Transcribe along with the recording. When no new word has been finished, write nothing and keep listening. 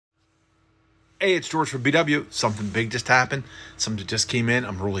Hey, it's George from BW. Something big just happened. Something just came in.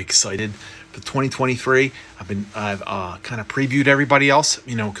 I'm really excited for 2023. I've kind of previewed everybody else,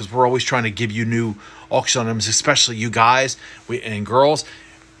 you know, because we're always trying to give you new auction items, especially you guys and girls.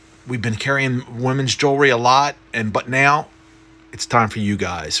 We've been carrying women's jewelry a lot, but now it's time for you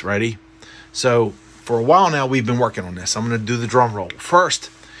guys. Ready? So for a while now, we've been working on this. I'm going to do the drum roll.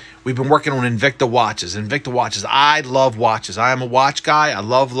 First, we've been working on Invicta Watches. Invicta Watches. I love watches. I am a watch guy. I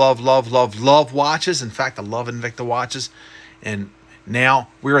love watches. In fact, I love Invicta Watches. And now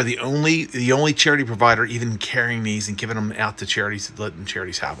we are the only charity provider even carrying these and giving them out to charities, letting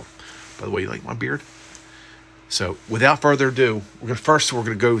charities have them. By the way, you like my beard? So without further ado, we're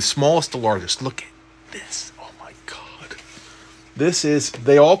gonna go smallest to largest. Look at this. Oh my God.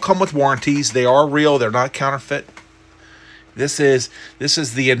 They all come with warranties. They are real. They're not counterfeit. This is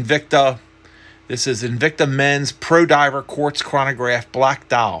the Invicta. This is Invicta Men's Pro Diver Quartz Chronograph Black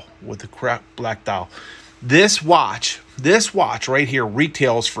Dial with the black dial. This watch right here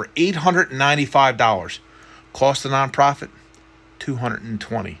retails for $895. Cost of nonprofit,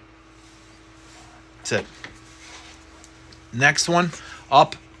 $220. That's it. Next one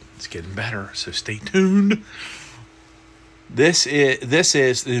up. It's getting better, so stay tuned. This is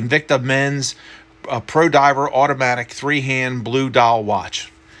the Invicta Men's Pro Diver Automatic 3-hand blue dial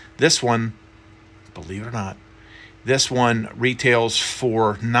watch. This one, believe it or not, this one retails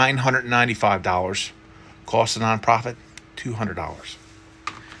for $995. Cost of nonprofit, $200.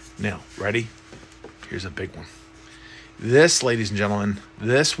 Now, ready? Here's a big one. This, ladies and gentlemen,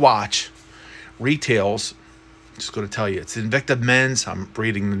 this watch retails, just going to tell you, it's Invicta Men's, I'm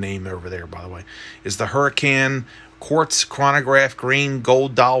reading the name over there, by the way, is the Huracan Quartz Chronograph Green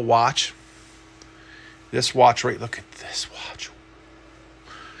Gold Dial Watch. This watch, right, look at this watch.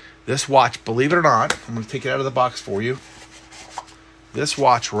 This watch, believe it or not, I'm going to take it out of the box for you. This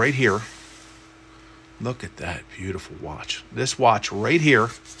watch right here, look at that beautiful watch. This watch right here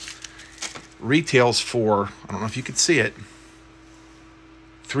retails for, I don't know if you can see it,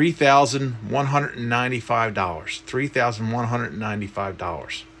 $3,195.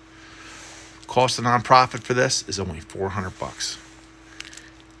 $3,195. Cost of nonprofit for this is only $400.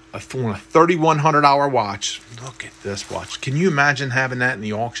 A $3,100 watch. Look at this watch. Can you imagine having that in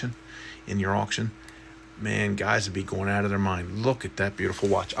the auction? In your auction? Man, guys would be going out of their mind. Look at that beautiful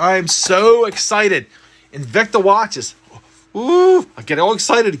watch. I am so excited. Invicta Watches. Ooh, I get all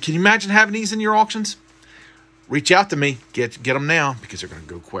excited. Can you imagine having these in your auctions? Reach out to me. Get them now because they're going to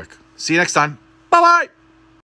go quick. See you next time. Bye-bye.